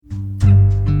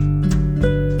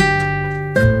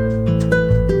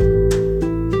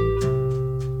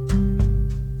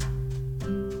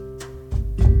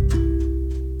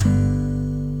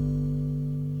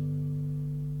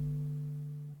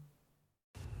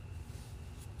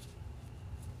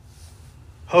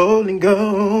Holy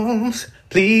Ghost,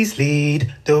 please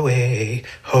lead the way.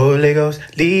 Holy Ghost,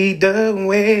 lead the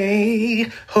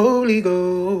way. Holy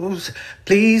Ghost,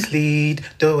 please lead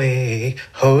the way.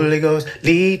 Holy Ghost,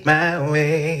 lead my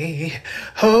way.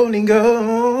 Holy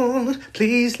Ghost,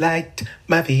 please light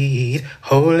my feet.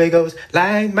 Holy Ghost,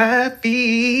 light my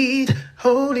feet.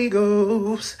 Holy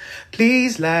Ghost,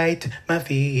 please light my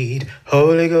feet.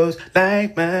 Holy Ghost,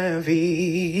 light my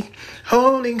feet.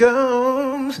 Holy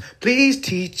Ghost, please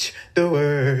teach the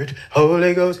word.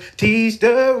 Holy Ghost, teach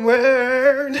the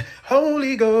word.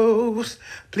 Holy Ghost,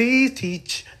 please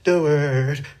teach the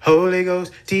word. Holy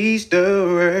Ghost, teach the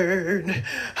word.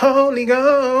 Holy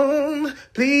Ghost,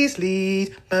 please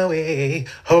lead my way.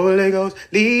 Holy Ghost,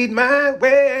 lead my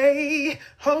way.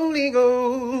 Holy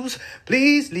Ghost,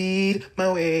 please lead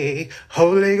my way.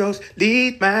 Holy Ghost,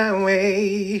 lead my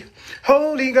way.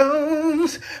 Holy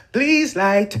Ghost, please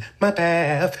light my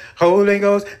path. Holy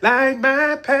Ghost, light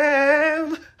my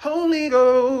path. Holy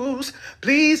Ghost,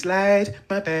 please light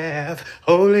my path.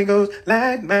 Holy Ghost,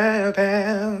 light my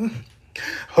path.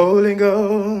 Holy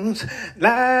Ghost,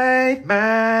 light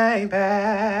my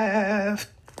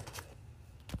path.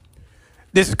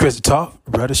 This is Chris Talk,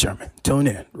 Brother Sherman. Tune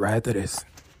in right after this.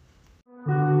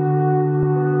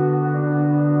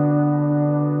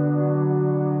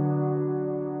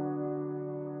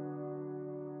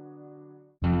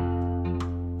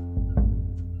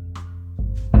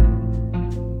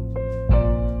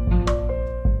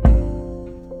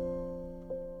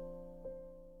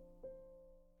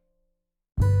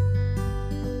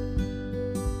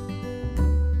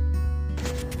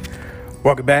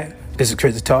 Welcome back. This is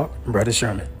Chris Talk, Brother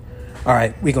Sherman. All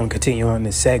right, we're going to continue on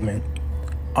this segment.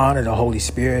 Honor the Holy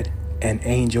Spirit and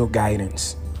angel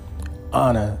guidance.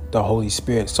 Honor the Holy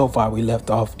Spirit. So far, we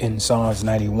left off in Psalms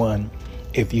 91.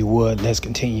 If you would, let's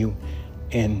continue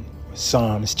in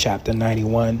Psalms chapter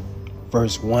 91,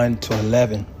 verse 1 to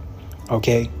 11.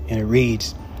 Okay, and it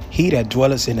reads, He that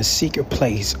dwelleth in the secret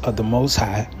place of the Most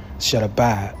High shall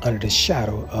abide under the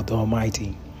shadow of the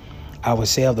Almighty. I will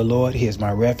say of the Lord, He is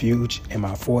my refuge and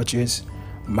my fortress,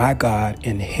 my God,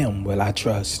 in Him will I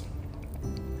trust.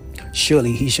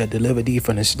 Surely He shall deliver thee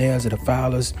from the snares of the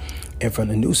fowlers and from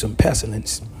the noisome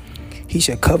pestilence. He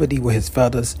shall cover thee with His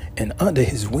feathers, and under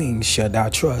His wings shalt thou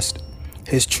trust.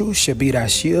 His truth shall be thy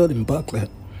shield and buckler.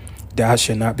 Thou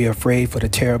shalt not be afraid for the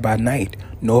terror by night,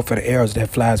 nor for the arrows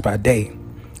that flies by day,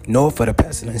 nor for the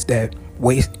pestilence that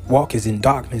walketh in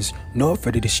darkness, nor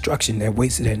for the destruction that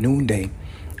wasteth at noonday.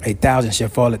 1,000 shall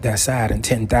fall at thy side, and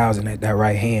 10,000 at thy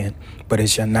right hand, but it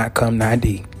shall not come nigh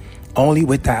thee. Only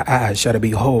with thy eyes shalt thou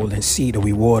behold and see the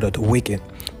reward of the wicked,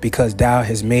 because thou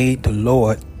hast made the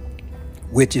Lord,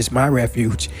 which is my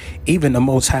refuge, even the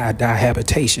Most High thy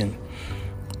habitation.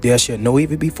 There shall no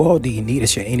evil befall thee, neither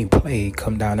shall any plague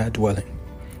come down thy dwelling.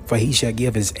 For He shall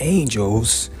give His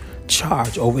angels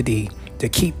charge over thee, to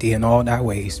keep thee in all thy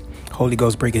ways. Holy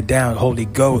Ghost, break it down. Holy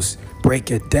Ghost, break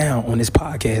it down on this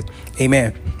podcast.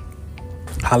 Amen.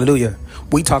 Hallelujah.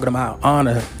 We talking about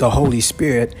honor the Holy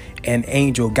Spirit and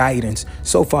angel guidance.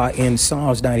 So far in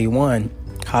Psalms 91,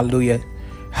 hallelujah,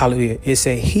 hallelujah, it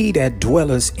said, He that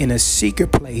dwelleth in a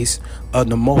secret place of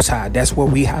the Most High. That's where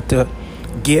we have to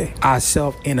get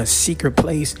ourselves in a secret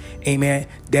place. Amen.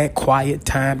 That quiet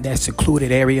time, that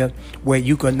secluded area where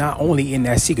you can not only in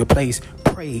that secret place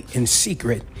pray in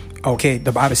secret. Okay,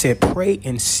 the Bible said pray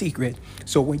in secret.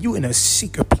 So when you in a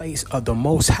secret place of the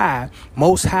Most High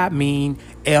mean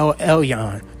El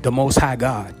Elyon, the Most High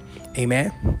God.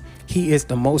 Amen. He is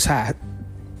the Most High,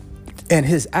 and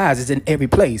His eyes is in every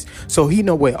place. So He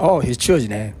know where all His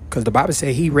children are, because the Bible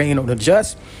said He reign on the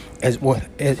just as well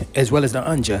as the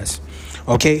unjust.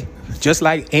 Okay, just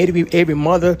like every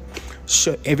mother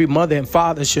and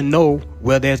father should know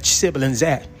where their siblings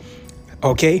at.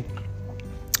 Okay.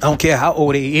 I don't care how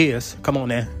old they is. Come on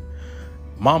now.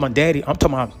 Mama, daddy, I'm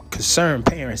talking about concerned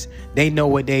parents. They know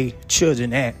where they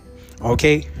children at.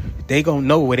 Okay? They gonna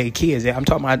know where their kids at. I'm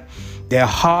talking about their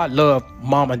hard love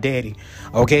mama, daddy.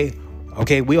 Okay?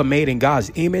 Okay, we are made in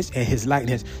God's image and His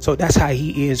likeness. So that's how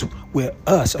He is with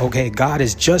us. Okay, God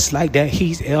is just like that.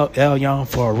 He's El Elyon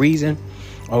for a reason.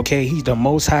 Okay, He's the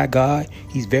Most High God.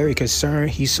 He's very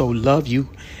concerned. He so love you.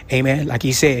 Amen. Like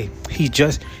He said, He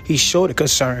showed the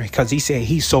concern because He said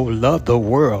He so loved the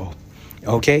world.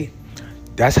 Okay,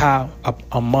 that's how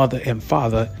a mother and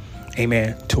father,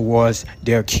 amen, towards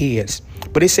their kids.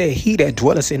 But it said, He that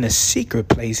dwelleth in the secret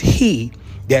place, He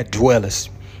that dwelleth.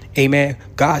 Amen.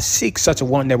 God seeks such a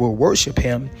one that will worship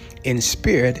Him in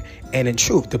spirit and in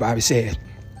truth, the Bible said.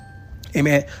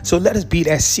 Amen. So let us be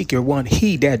that secret one.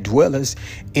 He that dwelleth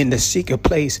in the secret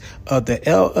place of the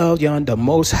El Elyon, the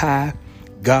Most High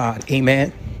God,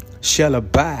 amen, shall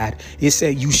abide. It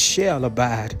said you shall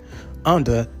abide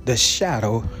under the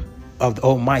shadow of the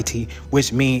Almighty,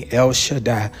 which means El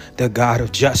Shaddai, the God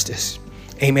of justice.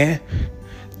 Amen.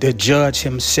 The judge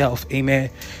himself. Amen.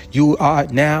 You are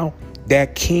now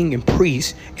that king and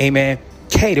priest. Amen.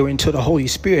 Catering to the Holy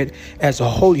Spirit as the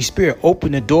Holy Spirit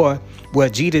opened the door where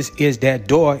Jesus is that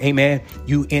door. Amen.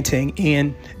 You entering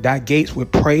in thy gates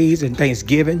with praise and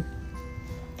thanksgiving.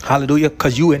 Hallelujah.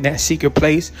 Because you in that secret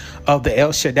place of the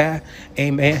El Shaddai.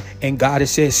 Amen. And God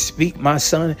has said, speak, my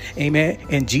son. Amen.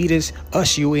 And Jesus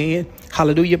usher you in.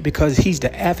 Hallelujah. Because he's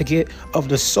the advocate of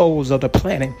the souls of the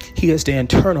planet. He is the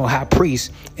eternal high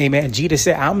priest. Amen. Jesus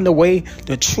said, I'm the way,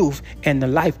 the truth, and the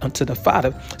life unto the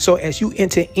Father. So as you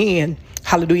enter in,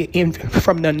 hallelujah, in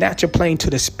from the natural plane to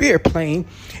the spirit plane.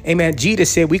 Amen. Jesus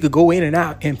said we could go in and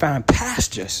out and find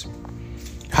pastures.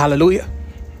 Hallelujah.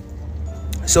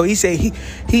 So he said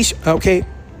he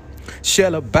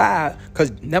shall abide,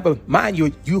 because never mind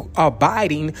you are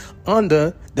abiding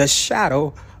under the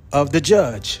shadow of the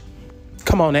judge.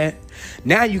 Come on, man.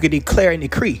 Now you can declare and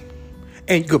decree,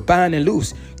 and you can bind and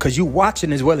loose, because you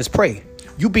watching as well as pray.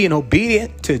 You being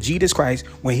obedient to Jesus Christ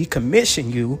when he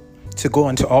commissioned you to go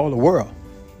into all the world.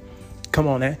 Come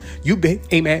on, man. You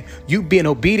being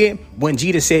obedient when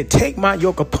Jesus said, take my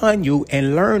yoke upon you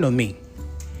and learn of me.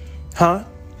 Huh?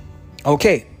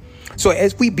 Okay, so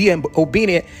as we be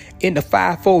obedient in the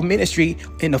fivefold ministry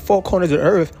in the four corners of the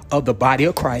earth of the body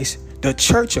of Christ, the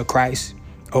church of Christ,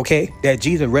 okay, that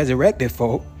Jesus resurrected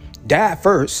for, died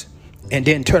first, and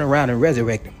then turn around and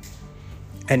resurrect him.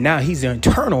 And now he's the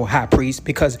eternal high priest,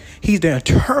 because he's the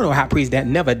eternal high priest that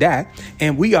never died.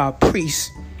 And we are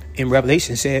priests. In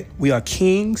Revelation said we are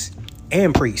kings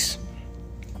and priests.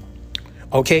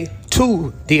 Okay,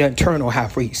 to the eternal high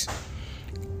priest.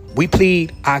 We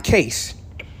plead our case,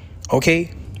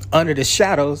 okay, under the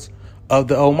shadows of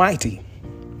the Almighty,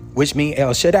 which means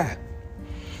El Shaddai.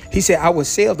 He said, I will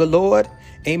say of the Lord,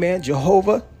 amen,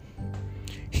 Jehovah,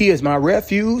 he is my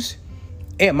refuge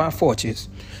and my fortress.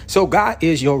 So God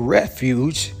is your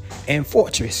refuge and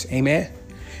fortress, amen.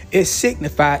 It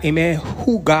signifies, amen,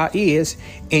 who God is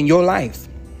in your life.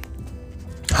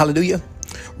 Hallelujah.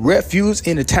 Refuge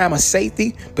in the time of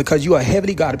safety, because you are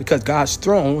heavily guarded, because God's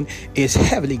throne is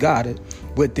heavily guarded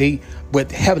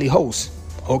with heavenly hosts.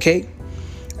 Okay.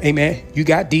 Amen. You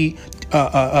got the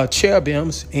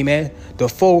cherubims. Amen. The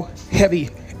four heavy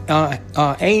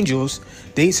angels.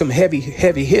 They some heavy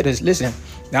hitters. Listen,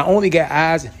 not only got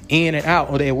eyes in and out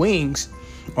of their wings.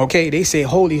 Okay. They say,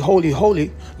 holy, holy,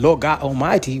 holy, Lord God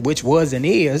Almighty, which was and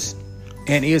is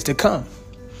to come.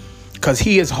 Because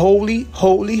he is holy,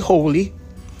 holy, holy.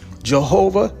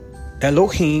 Jehovah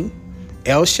Elohim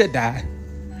El Shaddai,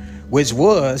 which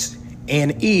was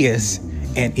and is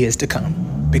to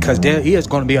come. Because there is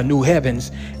going to be a new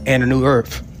heavens and a new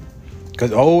earth.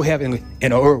 Because the old heaven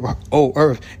and the old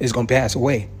earth is going to pass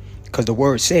away. Because the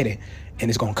word said it, and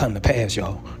it's going to come to pass,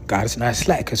 y'all. God is not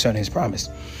slack concerning his promise.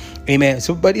 Amen.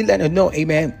 So, but he let us know,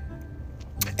 amen,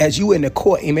 as you in the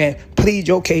court, amen, plead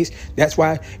your case. That's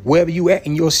why wherever you at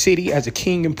in your city as a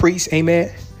king and priest,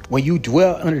 amen, when you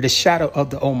dwell under the shadow of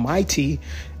the Almighty,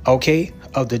 okay,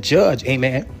 of the judge,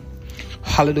 amen,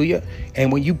 hallelujah.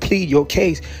 And when you plead your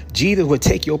case, Jesus will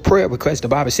take your prayer request. The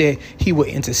Bible said he will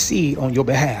intercede on your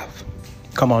behalf.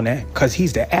 Come on now, because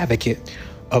he's the advocate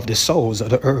of the souls of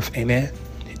the earth, amen.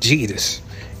 Jesus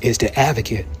is the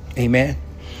advocate, amen.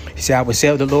 He said, I will say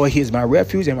of the Lord, he is my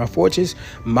refuge and my fortress,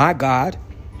 my God.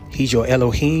 He's your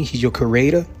Elohim, he's your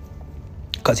creator.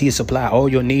 Because he supply all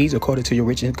your needs according to your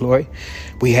riches and glory.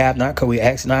 We have not, because we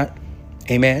ask not.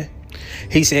 Amen.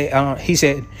 He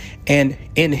said, and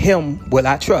in him will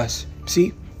I trust.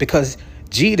 See, because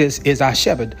Jesus is our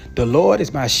shepherd. The Lord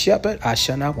is my shepherd. I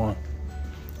shall not want.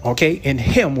 Okay. In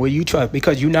him will you trust,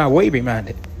 because you're not wavering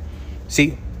minded.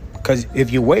 See, because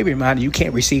if you're wavering minded, you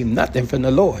can't receive nothing from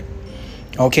the Lord.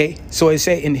 Okay, so it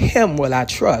said, in him will I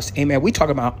trust. Amen. We talk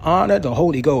about honor the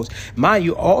Holy Ghost. Mind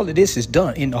you, all of this is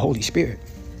done in the Holy Spirit.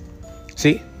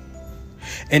 See,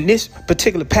 and this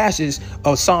particular passage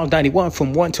of Psalm 91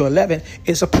 from 1 to 11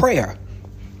 is a prayer.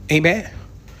 Amen.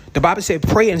 The Bible said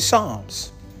pray in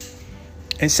psalms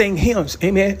and sing hymns.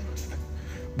 Amen.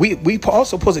 We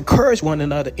also supposed to encourage one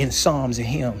another in psalms and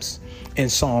hymns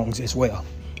and songs as well.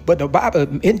 But the Bible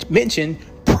mentioned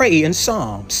pray in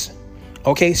psalms.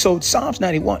 Okay, so Psalms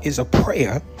 91 is a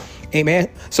prayer. Amen.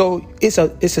 So it's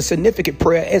a significant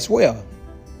prayer as well.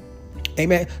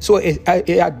 Amen. So it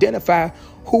identifies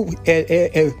who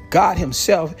God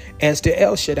himself as the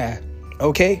El Shaddai.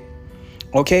 Okay.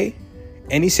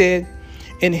 And he said,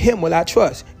 in him will I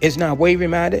trust. It's not wavering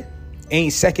minded.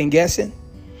 Ain't second guessing.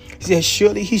 He said,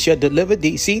 surely he shall deliver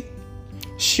thee. See,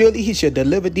 surely he shall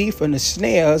deliver thee from the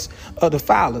snares of the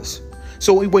fowlers.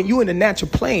 So when you in the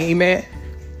natural plane, man,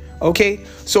 okay,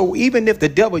 so even if the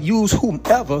devil use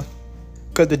whomever,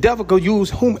 because the devil could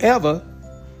use whomever,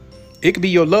 it could be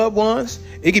your loved ones,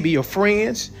 it could be your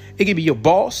friends, it could be your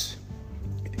boss.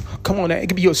 Come on now, it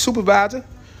could be your supervisor.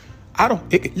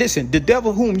 Listen, the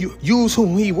devil whom you use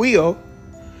whom he will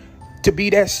to be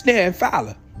that snare and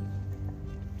fowler.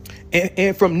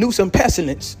 And from noose and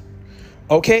pestilence,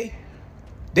 okay,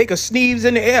 they could sneeze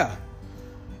in the air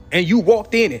and you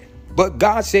walked in it. But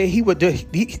God said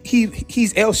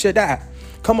he's El Shaddai.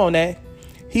 Come on now.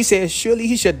 He says, surely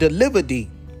he shall deliver thee.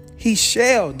 He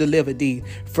shall deliver thee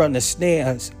from the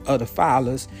snares of the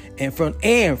fowlers and from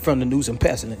the noose and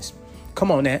pestilence.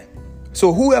 Come on now.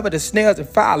 So whoever the snares and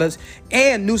fowlers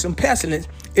and noose and pestilence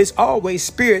is always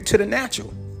spirit to the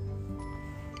natural.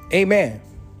 Amen.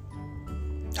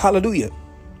 Hallelujah.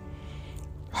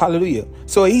 Hallelujah.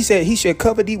 So he said he shall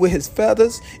cover thee with his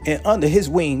feathers, and under his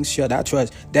wings shall thou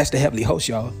trust. That's the heavenly host,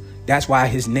 y'all. That's why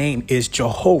his name is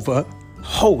Jehovah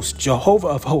Host, Jehovah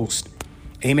of hosts.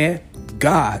 Amen.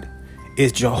 God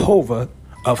is Jehovah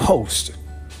of hosts.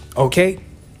 Okay?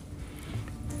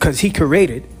 Because he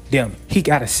created them. He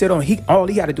got to sit on, all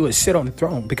he got to do is sit on the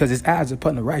throne because his eyes are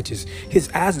upon the righteous.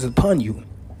 His eyes is upon you.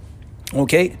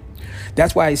 Okay?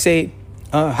 That's why he say,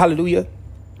 hallelujah.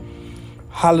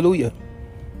 Hallelujah.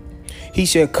 He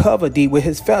shall cover thee with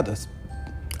his feathers.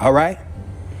 All right.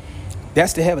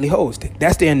 That's the heavenly host.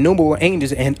 That's the innumerable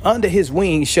angels. And under his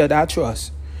wings shall thou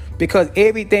trust. Because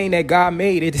everything that God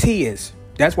made, it is his.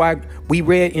 That's why we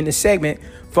read in the segment,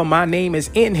 for my name is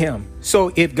in him.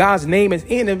 So if God's name is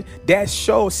in him, that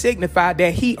shows signify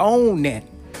that he owned that.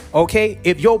 Okay.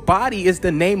 If your body is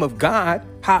the name of God,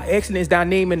 how excellent is thy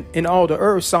name in all the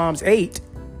earth. Psalms 8.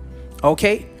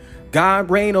 Okay. God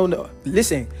reigned on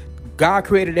listen, God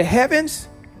created the heavens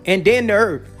and then the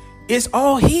earth. It's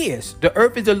all his. The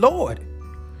earth is the Lord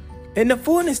and the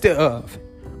fullness thereof.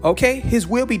 Okay. His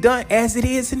will be done as it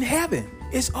is in heaven.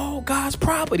 It's all God's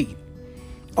property.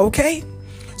 Okay.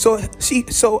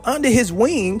 So under his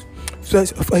wings,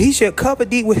 for he shall cover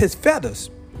thee with his feathers.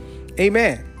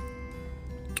 Amen.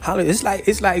 Hallelujah.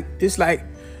 It's like,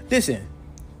 listen,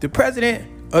 the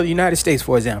president of the United States,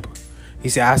 for example, he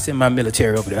said, I send my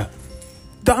military over there.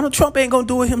 Donald Trump ain't going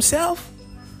to do it himself.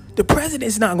 The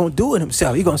president's not going to do it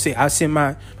himself. He's going to say, I send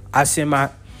my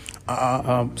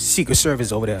Secret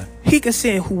Service over there. He can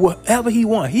send whoever he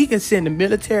wants. He can send the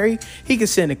military. He can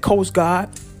send the Coast Guard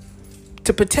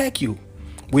to protect you.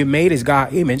 We're made as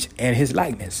God's image and his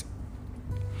likeness.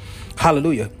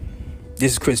 Hallelujah.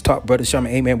 This is Chris Talk, Brother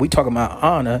Sherman. Amen. We talking about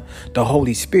honor, the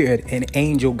Holy Spirit, and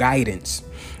angel guidance.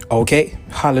 Okay.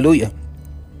 Hallelujah.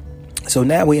 So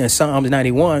now we're in Psalms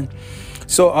 91.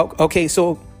 So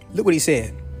look what he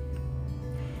said.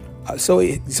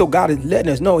 So God is letting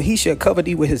us know he shall cover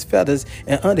thee with his feathers,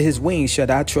 and under his wings shall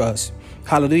thou trust.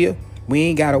 Hallelujah. We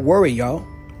ain't got to worry, y'all.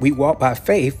 We walk by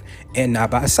faith and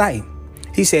not by sight.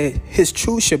 He said his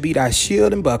truth shall be thy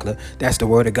shield and buckler. That's the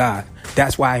word of God.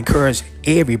 That's why I encourage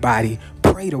everybody,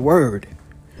 pray the word.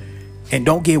 And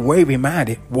don't get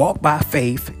weary-minded. Walk by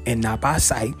faith and not by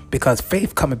sight, because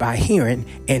faith coming by hearing,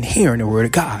 and hearing the word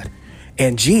of God.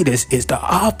 And Jesus is the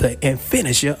author and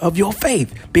finisher of your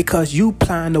faith, because you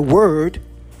applying the word.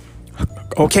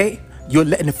 Okay. You're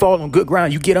letting it fall on good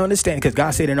ground. You get understanding, because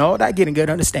God said in all that getting good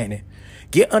understanding.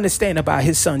 Get understanding about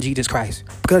his son, Jesus Christ,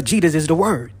 because Jesus is the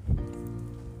word.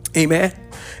 Amen.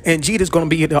 And Jesus is going to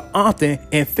be the author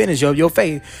and finisher of your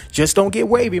faith. Just don't get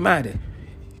weary-minded.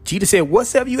 Jesus said,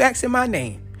 whatsoever you ask in my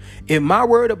name, if my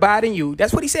word abide in you,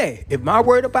 that's what he said. If my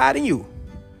word abide in you,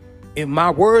 if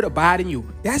my word abide in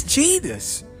you, that's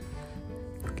Jesus.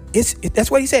 That's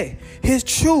what he said. His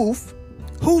truth,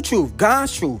 who truth?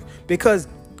 God's truth. Because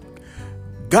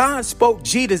God spoke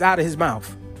Jesus out of his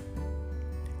mouth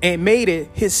and made it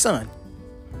his son.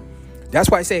 That's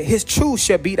why he said his truth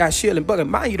shall be thy shield and buckler.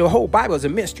 Mind you, the whole Bible is a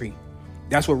mystery.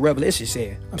 That's what Revelation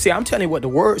said. I'm telling you what the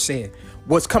word said.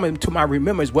 What's coming to my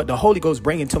remembrance, what the Holy Ghost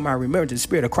bringing to my remembrance, the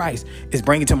Spirit of Christ is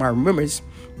bringing to my remembrance,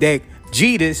 that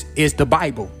Jesus is the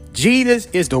Bible. Jesus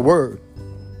is the word.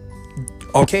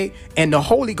 Okay. And the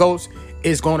Holy Ghost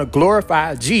is going to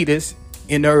glorify Jesus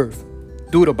in the earth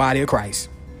through the body of Christ.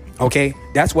 Okay.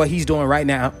 That's what he's doing right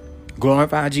now.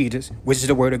 Glorify Jesus, which is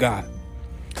the word of God.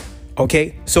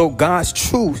 Okay. So God's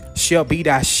truth shall be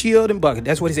thy shield and buckler.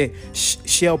 That's what he said.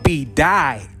 Shall be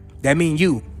thy. That means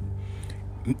you.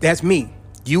 That's me.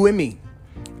 You and me.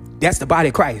 That's the body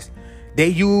of Christ. They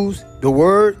use the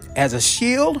word as a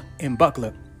shield and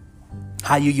buckler.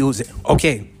 How you use it.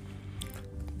 Okay.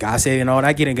 God said, in all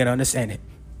I get and get understanding.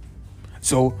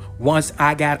 So once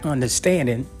I got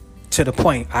understanding to the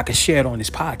point I could share it on this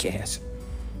podcast.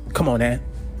 Come on, man.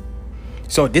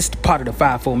 So this is part of the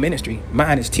fivefold ministry.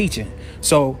 Mine is teaching.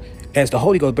 So as the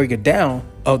Holy Ghost break it down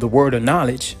of the word of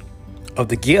knowledge, of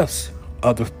the gifts,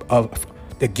 of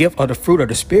the gift of the fruit of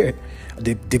the Spirit,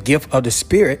 the gift of the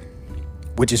Spirit,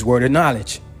 which is word of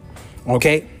knowledge.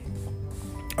 Okay.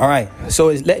 All right. So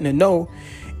it's letting them know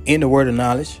in the word of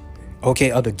knowledge,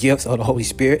 okay, of the gifts of the Holy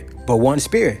Spirit, but one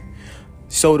Spirit.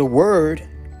 So the word,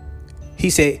 he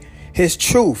said, his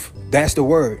truth, that's the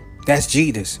word, that's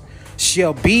Jesus,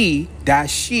 shall be thy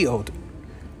shield,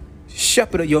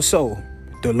 shepherd of your soul.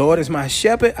 The Lord is my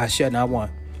shepherd, I shall not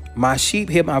want. My sheep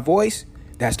hear my voice.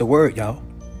 That's the word, y'all.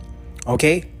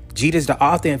 Okay. Jesus, the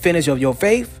author and finisher of your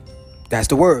faith. That's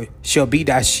the word. Shall be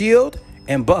thy shield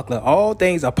and buckler. All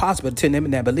things are possible to them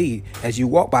that believe, as you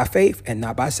walk by faith and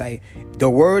not by sight. The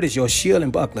word is your shield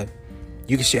and buckler.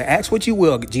 You can shall ask what you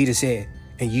will, Jesus said,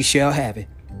 and you shall have it,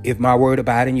 if my word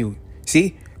abide in you.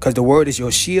 See, because the word is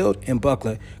your shield and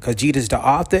buckler, because Jesus is the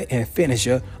author and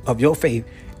finisher of your faith.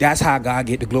 That's how God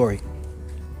get the glory.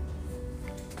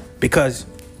 Because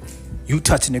you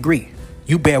touch and agree.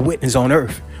 You bear witness on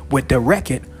earth with the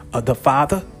record of the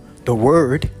Father, the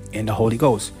Word, and the Holy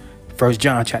Ghost. 1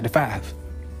 John chapter 5.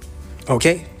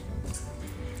 Okay.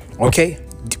 Okay.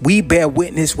 We bear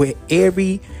witness with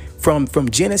from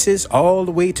Genesis all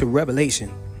the way to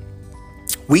Revelation.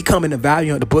 We come in the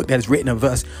value of the book that is written of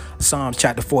us, Psalms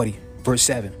chapter 40, verse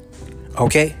 7.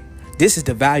 Okay. This is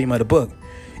the volume of the book.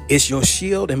 It's your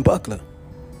shield and buckler.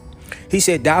 He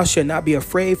said, thou shalt not be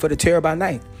afraid for the terror by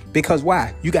night. Because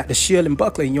why? You got the shield and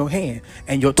buckler in your hand,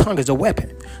 and your tongue is a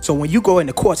weapon. So when you go in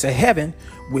the courts of heaven,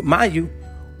 with mind you,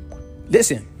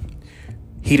 listen,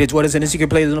 he that dwelleth in the secret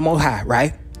place of the Most High,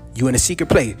 right? You in the secret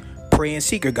place, pray in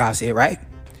secret, God said, right?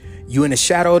 You in the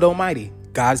shadow of the Almighty.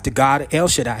 God's the God of El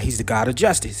Shaddai. He's the God of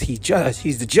justice. He's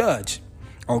the judge.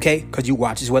 Okay? Because you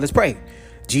watch as well as pray.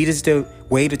 Jesus is the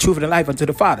way, the truth, and the life unto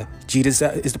the Father. Jesus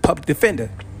is the public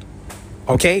defender.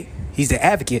 Okay? He's the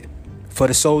advocate for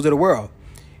the souls of the world.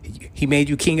 He made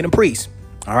you king and a priest.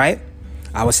 All right.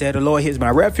 I will say the Lord is my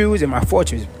refuge and my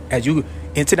fortress. As you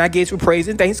enter thy gates with praise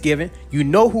and thanksgiving, you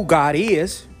know who God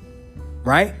is.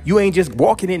 Right. You ain't just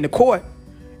walking in the court.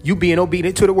 You being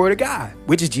obedient to the word of God,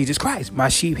 which is Jesus Christ. My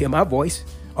sheep hear my voice.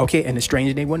 OK. And the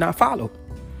stranger they will not follow.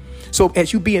 So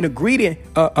as you be in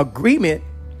agreement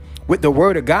with the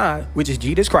word of God, which is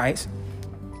Jesus Christ,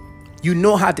 you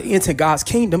know how to enter God's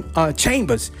kingdom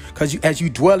chambers, because as you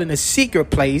dwell in the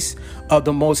secret place of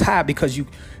the Most High, because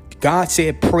God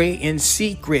said pray in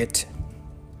secret.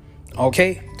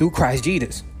 OK, through Christ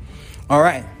Jesus. All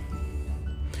right.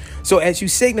 So as you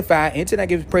signify, enter that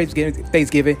gives praise,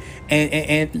 thanksgiving,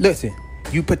 and listen,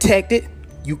 you protected,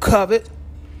 you covered.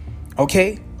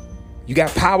 OK, you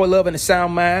got power, love, and a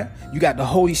sound mind. You got the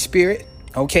Holy Spirit.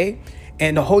 OK,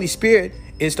 and the Holy Spirit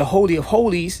is the Holy of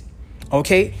Holies.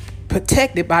 OK.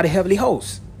 Protected by the heavenly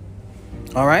hosts.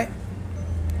 All right.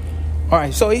 All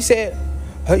right. So he said,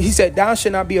 thou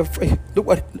shalt not be afraid. Look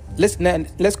what,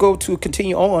 let's go to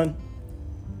continue on.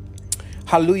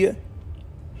 Hallelujah.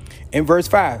 In verse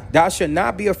 5, thou shalt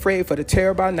not be afraid for the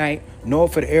terror by night, nor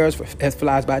for the arrows as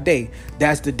flies by day.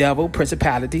 That's the devil,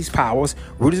 principalities, powers,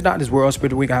 rulers not this world,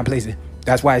 spiritual wicked high places.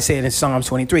 That's why it said in Psalms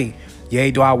 23,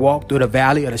 yea, do I walk through the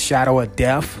valley of the shadow of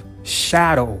death?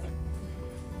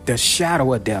 The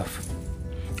shadow of death.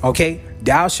 Okay,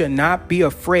 thou shalt not be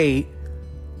afraid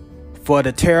for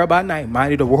the terror by night.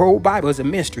 Mind you, the whole Bible is a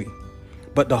mystery,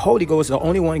 but the Holy Ghost is the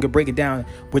only one who can break it down,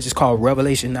 which is called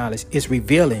revelation knowledge. It's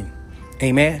revealing,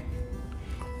 amen.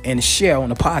 And share on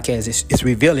the podcast, it's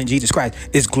revealing Jesus Christ.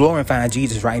 It's glorifying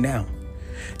Jesus right now.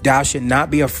 Thou shalt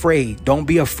not be afraid. Don't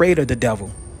be afraid of the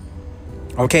devil.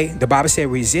 Okay, the Bible said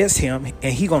resist him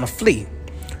and he gonna flee.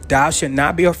 Thou shalt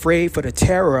not be afraid for the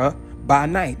terror by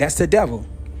night. That's the devil.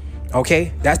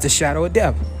 Okay, that's the shadow of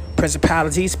death.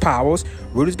 Principalities, powers,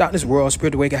 rulers of darkness, world,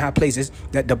 spiritual wicked high places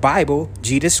that the Bible,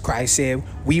 Jesus Christ said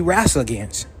we wrestle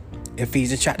against.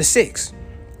 Ephesians chapter 6.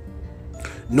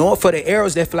 Nor for the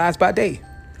arrows that flies by day.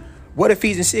 What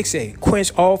Ephesians 6 say?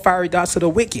 Quench all fiery darts of the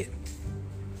wicked.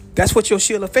 That's what your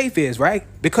shield of faith is, right?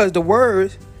 Because the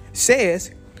word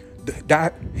says,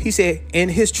 he said, in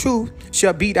his truth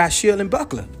shall be thy shield and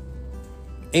buckler.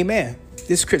 Amen.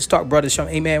 This is Chris Talk, brother.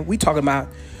 Amen. We talking about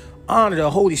honor the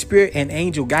Holy Spirit and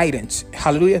angel guidance.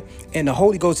 Hallelujah. And the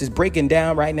Holy Ghost is breaking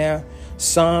down right now.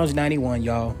 Psalms 91,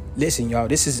 y'all. Listen, y'all.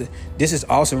 This is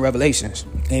awesome revelations.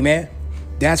 Amen.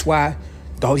 That's why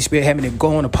the Holy Spirit having to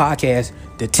go on a podcast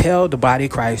to tell the body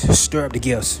of Christ, stir up the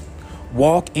gifts.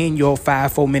 Walk in your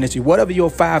fivefold ministry. Whatever your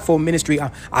fivefold ministry,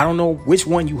 I don't know which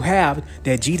one you have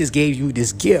that Jesus gave you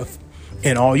this gift.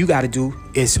 And all you got to do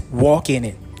is walk in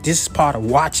it. This is part of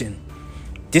watching.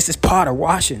 This is part of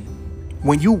washing.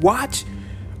 When you watch,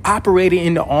 operating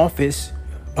in the office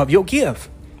of your gift.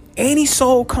 Any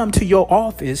soul come to your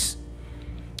office,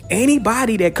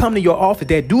 anybody that come to your office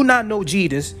that do not know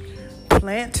Jesus,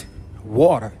 plant,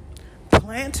 water.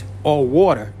 Plant or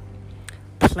water.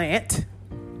 Plant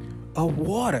or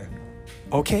water.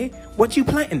 Okay? What you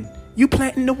planting? You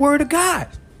planting the word of God.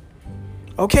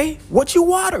 Okay? What you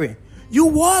watering? You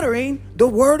watering the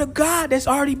word of God that's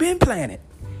already been planted.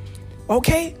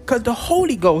 Okay? Because the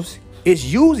Holy Ghost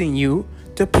is using you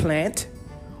to plant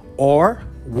or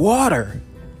water.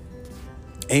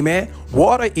 Amen.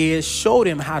 Water is show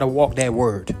them how to walk that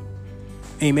word.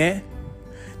 Amen.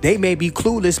 They may be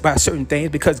clueless by certain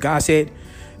things because God said,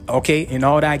 okay, in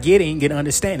all that getting, get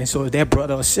understanding. So if their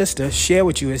brother or sister share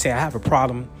with you and say, I have a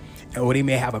problem, or they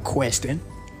may have a question.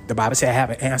 The Bible says I have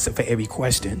an answer for every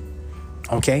question.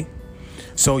 Okay.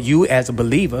 So you as a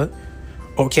believer,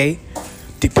 okay,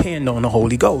 depend on the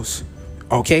Holy Ghost.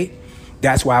 Okay.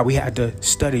 That's why we have to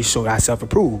study, show ourselves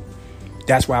approved.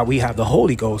 That's why we have the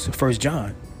Holy Ghost, 1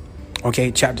 John.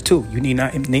 Okay, chapter 2. You need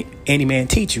not any man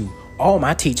teach you. All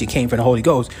my teaching came from the Holy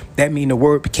Ghost. That means the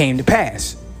word came to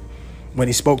pass when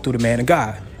he spoke through the man of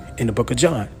God in the book of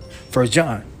John. 1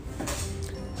 John.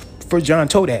 1 John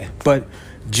told that. But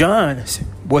John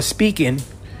was speaking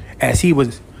as he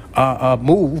was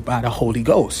moved by the Holy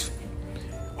Ghost.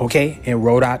 Okay, and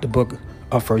wrote out the book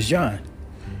of 1 John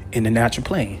in the natural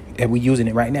plane that we're using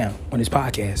it right now on this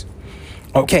podcast.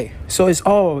 Okay, so it's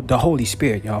all the Holy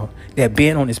Spirit, y'all, that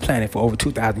been on this planet for over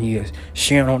 2,000 years,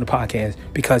 sharing on the podcast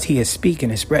because he is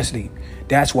speaking expressly.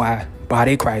 That's why,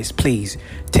 body of Christ, please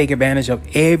take advantage of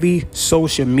every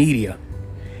social media,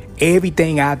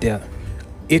 everything out there.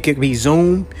 It could be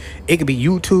Zoom, it could be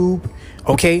YouTube,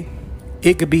 okay?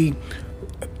 It could be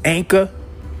Anchor,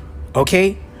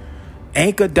 okay?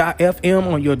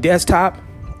 Anchor.fm on your desktop,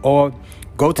 or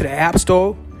go to the App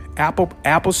Store,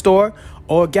 Apple Store,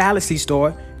 or Galaxy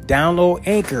Store, download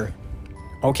Anchor.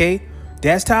 Okay?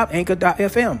 Desktop,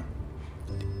 Anchor.fm.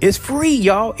 It's free,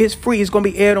 y'all. It's free. It's going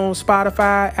to be aired on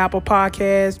Spotify, Apple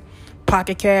Podcasts,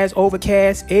 Pocket Cast,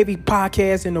 Overcast, every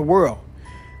podcast in the world.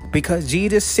 Because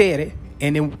Jesus said it,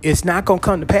 and it's not going to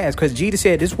come to pass. Because Jesus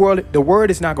said this world, the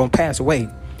word is not going to pass away.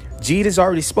 Jesus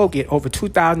already spoke it over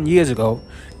 2,000 years ago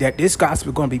that this gospel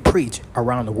is going to be preached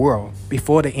around the world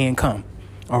before the end come.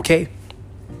 Okay?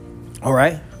 All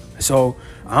right? So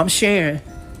I'm sharing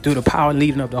through the power and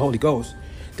leading of the Holy Ghost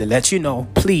to let you know,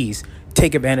 please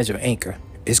take advantage of Anchor.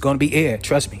 It's going to be aired.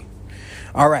 Trust me.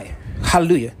 All right.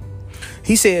 Hallelujah.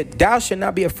 He said, thou shalt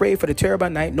not be afraid for the terror by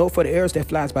night, nor for the arrows that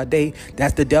flies by day.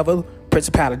 That's the devil,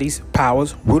 principalities,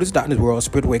 powers, rulers of darkness, world,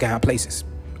 spiritual wicked high places.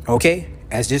 Okay.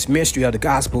 As this mystery of the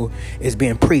gospel is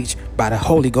being preached by the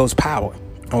Holy Ghost power.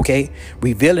 Okay.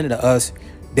 Revealing to us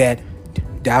that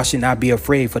thou shalt not be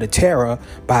afraid for the terror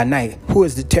by night. Who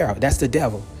is the terror? That's the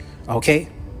devil. Okay.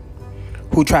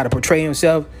 Who try to portray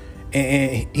himself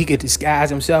and he could disguise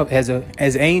himself as an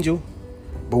angel.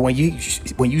 But when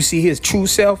you see his true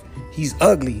self, he's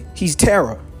ugly. He's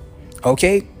terror.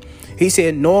 Okay. He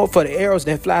said, nor for the arrows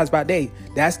that flies by day.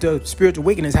 That's the spiritual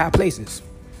wickedness high places.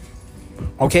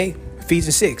 Okay.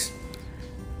 Ephesians 6.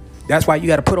 That's why you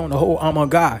got to put on the whole armor of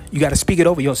God. You got to speak it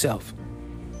over yourself.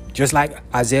 Just like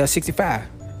Isaiah 65.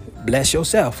 Bless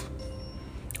yourself.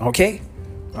 Okay?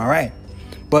 All right.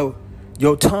 But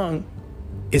your tongue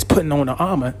is putting on the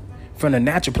armor from the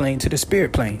natural plane to the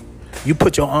spirit plane. You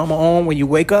put your armor on when you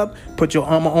wake up. Put your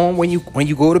armor on when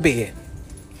you go to bed.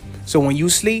 So when you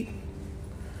sleep,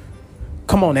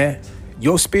 come on now.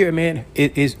 Your spirit, man,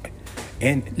 is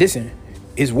and listen,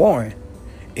 is warring,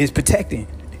 is protecting.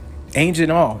 Angels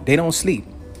and all, they don't sleep.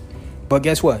 But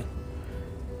guess what?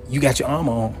 You got your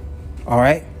armor on. All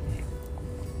right?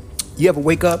 You ever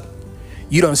wake up,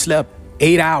 you done slept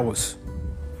 8 hours,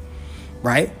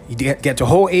 right? You get your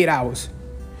whole 8 hours,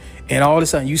 and all of a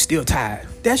sudden you still tired.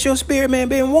 That's your spirit man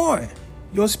being warned.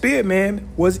 Your spirit man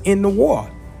was in the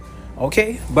war.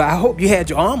 Okay? But I hope you had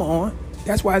your armor on.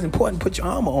 That's why it's important to put your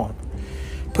armor on.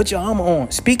 Put your armor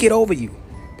on. Speak it over you.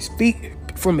 Speak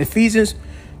from Ephesians.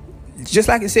 Just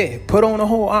like it said, put on the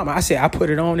whole armor. I said, I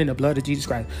put it on in the blood of Jesus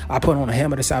Christ. I put on the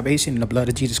helmet of salvation in the blood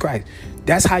of Jesus Christ.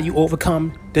 That's how you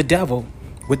overcome the devil,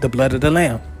 with the blood of the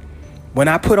Lamb. When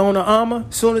I put on the armor,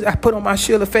 as soon as I put on my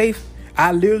shield of faith,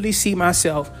 I literally see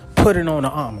myself putting on the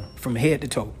armor from head to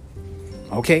toe.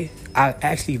 Okay? I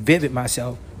actually vivid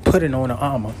myself putting on the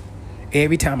armor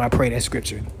every time I pray that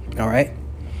scripture. All right?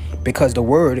 Because the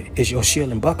word is your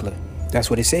shield and buckler.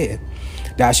 That's what it said.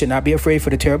 Thou shalt not be afraid for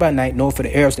the terror by night, nor for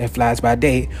the arrows that flies by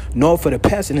day, nor for the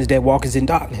pestilence that walketh in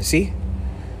darkness. See?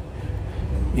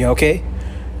 Okay?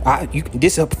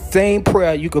 This is a same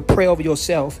prayer you could pray over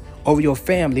yourself, over your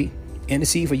family,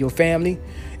 intercede for your family,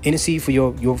 intercede for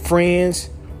your friends,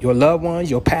 your loved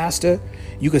ones, your pastor.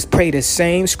 You could pray the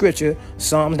same scripture,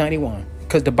 Psalms 91,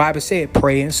 because the Bible said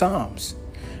pray in Psalms.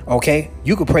 Okay?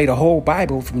 You could pray the whole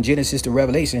Bible from Genesis to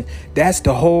Revelation. That's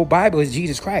the whole Bible is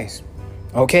Jesus Christ.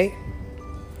 Okay?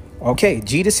 Okay,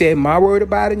 Jesus said, my word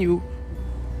abide in you.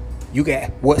 You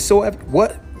got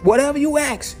whatever you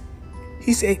ask.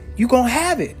 He said, you going to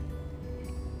have it.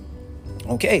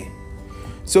 Okay.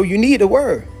 So you need the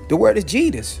word. The word is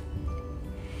Jesus.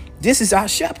 This is our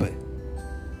shepherd.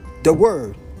 The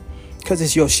word. Because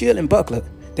it's your shield and buckler.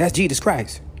 That's Jesus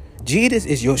Christ. Jesus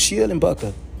is your shield and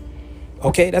buckler.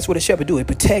 Okay, that's what a shepherd do. It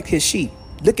protect his sheep.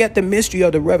 Look at the mystery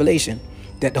of the revelation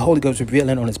that the Holy Ghost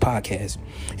revealing on his podcast.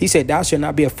 He said, thou shalt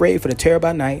not be afraid for the terror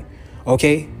by night,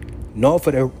 okay, nor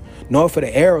for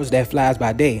the arrows that flies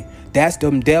by day. That's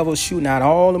them devils shooting out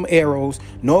all them arrows,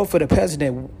 nor for the peasant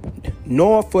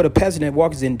that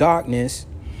walks in darkness.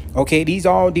 Okay, these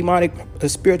are all demonic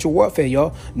spiritual warfare,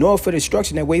 y'all. Nor for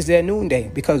destruction that waits at noonday.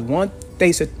 Because one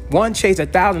chase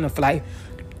 1,000 to flight,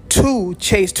 two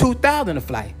chase 2,000 to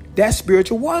flight. That's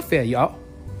spiritual warfare, y'all.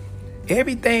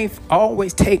 Everything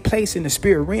always take place in the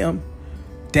spirit realm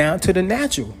down to the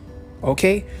natural.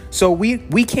 Okay, so we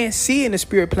can't see in the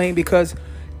spirit plane because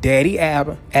Daddy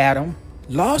Adam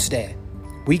lost that.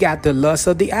 We got the lust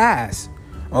of the eyes.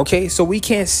 Okay, so we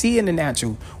can't see in the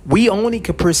natural. We only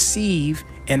can perceive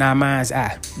in our mind's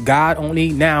eye. God only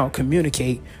now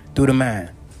communicate through the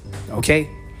mind. Okay,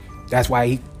 that's why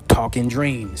he talk in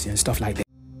dreams and stuff like that.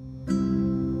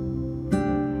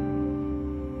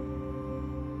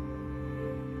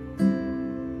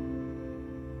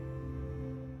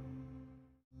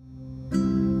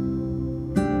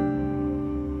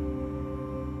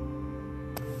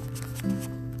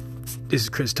 This is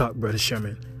Chris Talk, Brother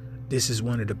Sherman. This is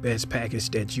one of the best packages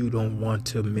that you don't want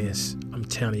to miss. I'm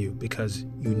telling you, because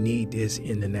you need this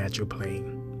in the natural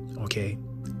plane. Okay?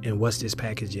 And what's this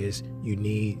package is, you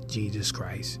need Jesus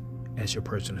Christ as your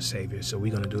personal Savior. So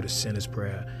we're going to do the sinner's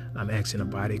prayer. I'm asking the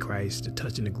body of Christ to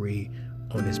touch and agree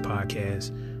on this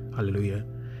podcast. Hallelujah.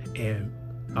 And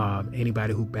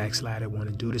anybody who backslided want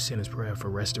to do the sinner's prayer for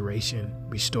restoration,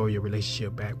 restore your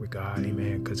relationship back with God.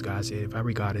 Amen. Because God said, if I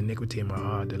regard iniquity in my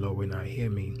heart, the Lord will not hear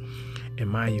me. And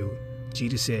mind you,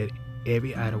 Jesus said,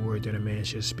 every idle word that a man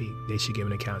should speak, they should give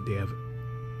an account thereof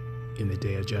in the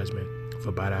day of judgment.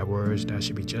 For by thy words thou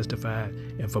shalt be justified,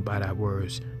 and for by thy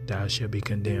words thou shalt be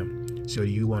condemned. So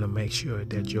you want to make sure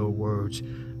that your words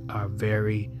are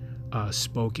very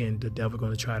spoken. The devil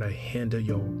going to try to hinder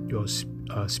your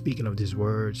speaking of these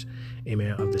words,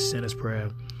 amen, of the sinner's prayer.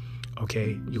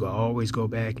 Okay, you can always go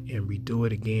back and redo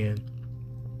it again.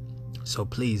 So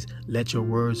please let your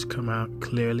words come out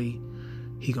clearly.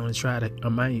 He going to try to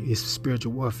remind you, his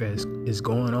spiritual warfare is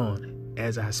going on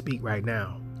as I speak right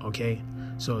now. Okay,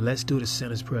 so let's do the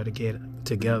sinner's prayer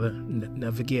together.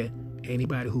 Never forget,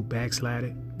 anybody who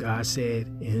backslided, God said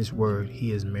in his word,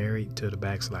 he is married to the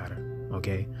backslider.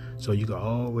 Okay, so you can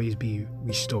always be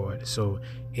restored. So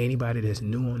anybody that's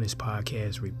new on this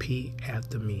podcast, repeat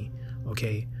after me.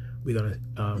 Okay, we're gonna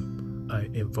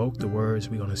invoke the words.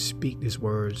 We're gonna speak these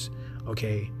words.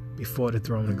 Okay, before the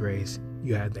throne of grace,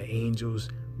 you have the angels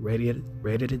ready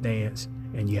to dance,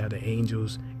 and you have the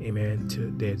angels, amen,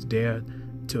 that's there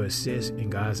to assist in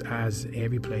God's eyes in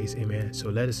every place. Amen. So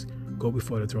let us go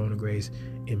before the throne of grace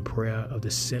in prayer of the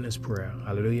sinner's prayer.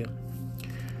 Hallelujah.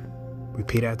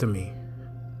 Repeat after me.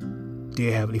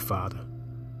 Dear Heavenly Father,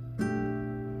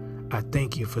 I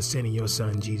thank you for sending your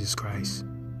Son, Jesus Christ,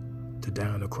 to die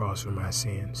on the cross for my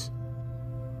sins.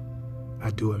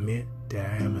 I do admit that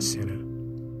I am a sinner.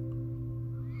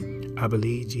 I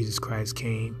believe Jesus Christ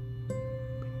came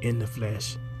in the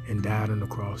flesh and died on the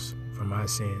cross for my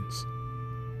sins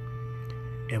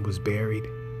and was buried,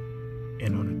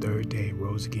 and on the third day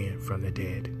rose again from the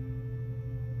dead.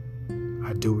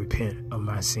 I do repent of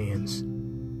my sins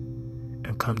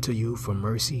and come to you for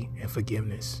mercy and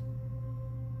forgiveness.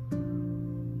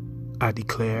 I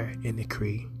declare and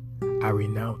decree, I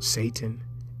renounce Satan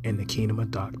and the kingdom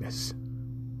of darkness,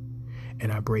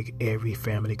 and I break every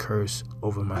family curse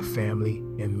over my family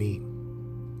and me.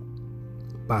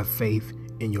 By faith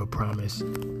in your promise,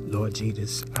 Lord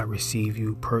Jesus, I receive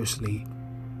you personally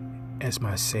as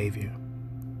my Savior.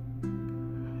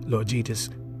 Lord Jesus,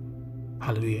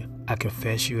 hallelujah, I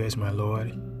confess you as my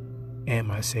Lord and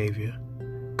my Savior.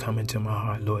 Come into my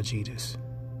heart, Lord Jesus,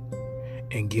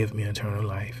 and give me eternal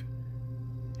life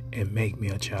and make me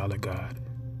a child of God.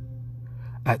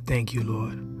 I thank you,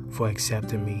 Lord, for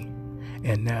accepting me.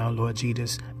 And now, Lord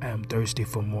Jesus, I am thirsty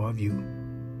for more of you.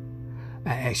 I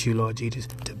I ask you, Lord Jesus,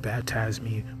 to baptize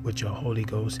me with your Holy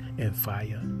Ghost and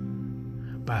fire.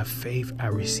 By faith, I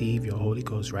receive your Holy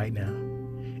Ghost right now.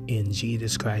 In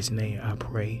Jesus Christ's name, I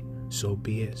pray. So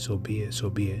be it, so be it, so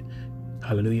be it.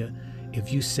 Hallelujah.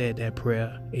 If you said that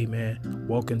prayer, amen,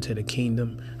 welcome to the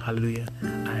kingdom. Hallelujah.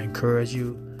 I encourage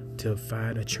you to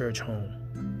find a church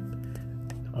home.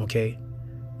 Okay?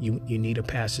 You need a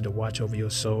pastor to watch over your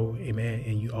soul, amen.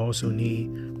 And you also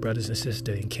need brothers and sisters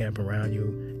to encamp around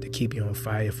you to keep you on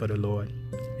fire for the Lord.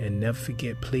 And never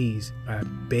forget, please, I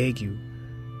beg you,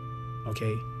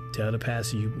 okay, tell the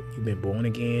pastor you've been born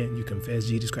again, you confess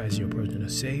Jesus Christ as your personal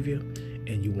Savior,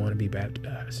 and you want to be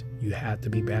baptized. You have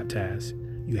to be baptized.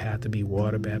 You have to be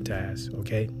water baptized,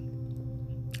 okay?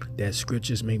 That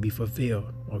scriptures may be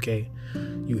fulfilled, okay?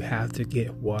 You have to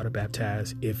get water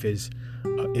baptized.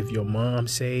 If your mom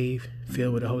saved,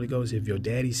 filled with the Holy Ghost. If your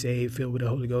daddy saved, filled with the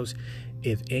Holy Ghost.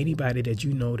 If anybody that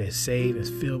you know that's saved is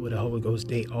filled with the Holy Ghost,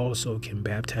 they also can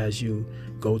baptize you.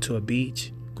 Go to a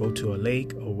beach, go to a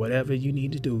lake, or whatever you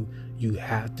need to do. You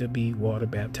have to be water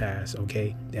baptized,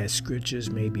 okay? That scriptures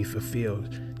may be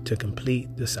fulfilled to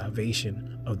complete the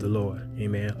salvation of the Lord,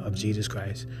 amen, of Jesus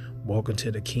Christ. Welcome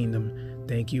to the kingdom.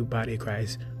 Thank you, body of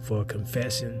Christ, for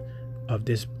confessing of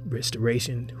this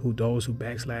restoration. Those who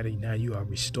backslided, now you are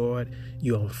restored.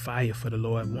 You are on fire for the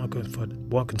Lord.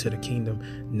 Welcome to the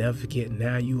kingdom. Never forget,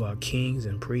 now you are kings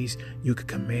and priests. You could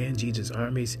command Jesus'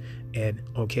 armies. And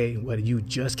okay, whether you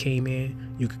just came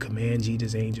in, you could command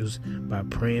Jesus' angels by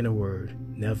praying a word.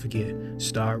 Never forget,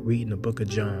 start reading the book of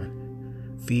John.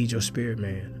 Feed your spirit,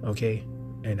 man. Okay.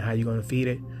 And how you going to feed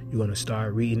it? You're going to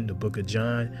start reading the book of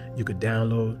John. You could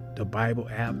download the Bible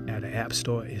app at the App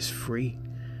Store. It's free.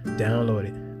 Download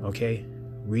it, okay?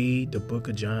 Read the book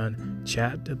of John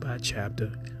chapter by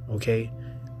chapter, okay?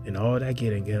 And all that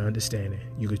get understanding.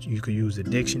 You could use the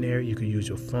dictionary. You could use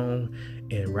your phone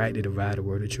and write to divide the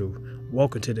word of truth.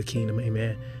 Welcome to the kingdom,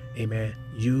 amen? Amen.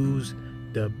 Use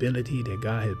the ability that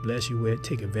God has blessed you with.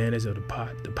 Take advantage of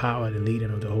the power and the leading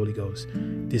of the Holy Ghost.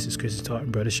 This is Christian Talk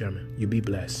and Brother Sherman. You be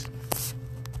blessed.